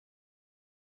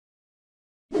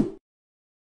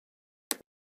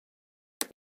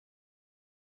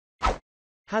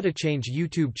How to change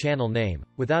YouTube channel name,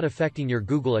 without affecting your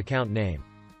Google account name.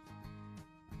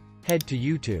 Head to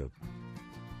YouTube.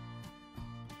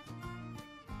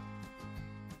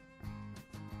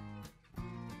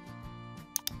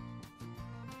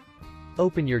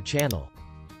 Open your channel.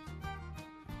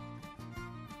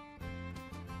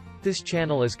 This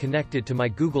channel is connected to my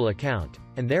Google account,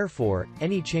 and therefore,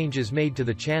 any changes made to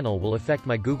the channel will affect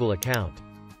my Google account.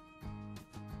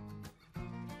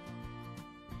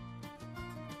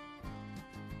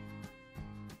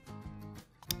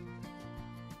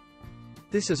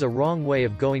 This is a wrong way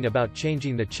of going about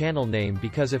changing the channel name,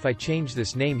 because if I change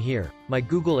this name here, my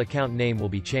Google account name will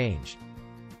be changed.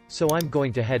 So I'm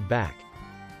going to head back.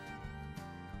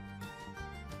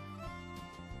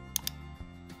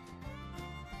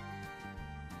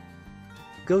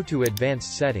 Go to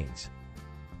Advanced Settings.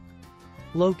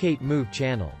 Locate Move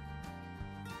Channel.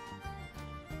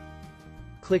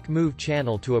 Click Move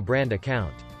Channel to a brand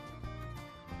account.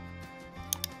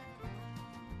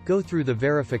 Go through the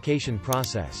verification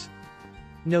process.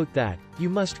 Note that, you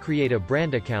must create a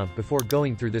brand account before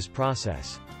going through this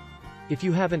process. If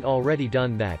you haven't already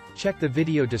done that, check the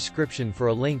video description for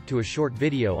a link to a short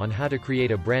video on how to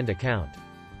create a brand account.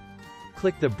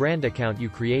 Click the brand account you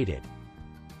created.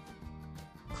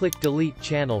 Click Delete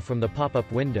Channel from the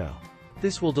pop-up window.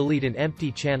 This will delete an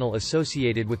empty channel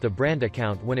associated with the brand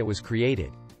account when it was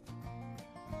created.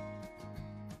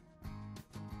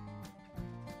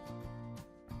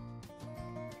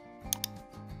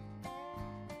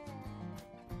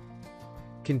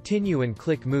 Continue and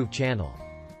click Move Channel.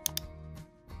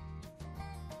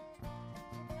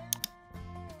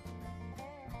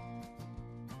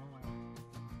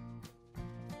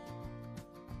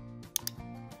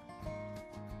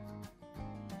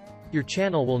 Your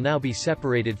channel will now be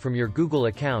separated from your Google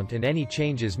account, and any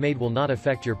changes made will not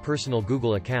affect your personal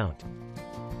Google account.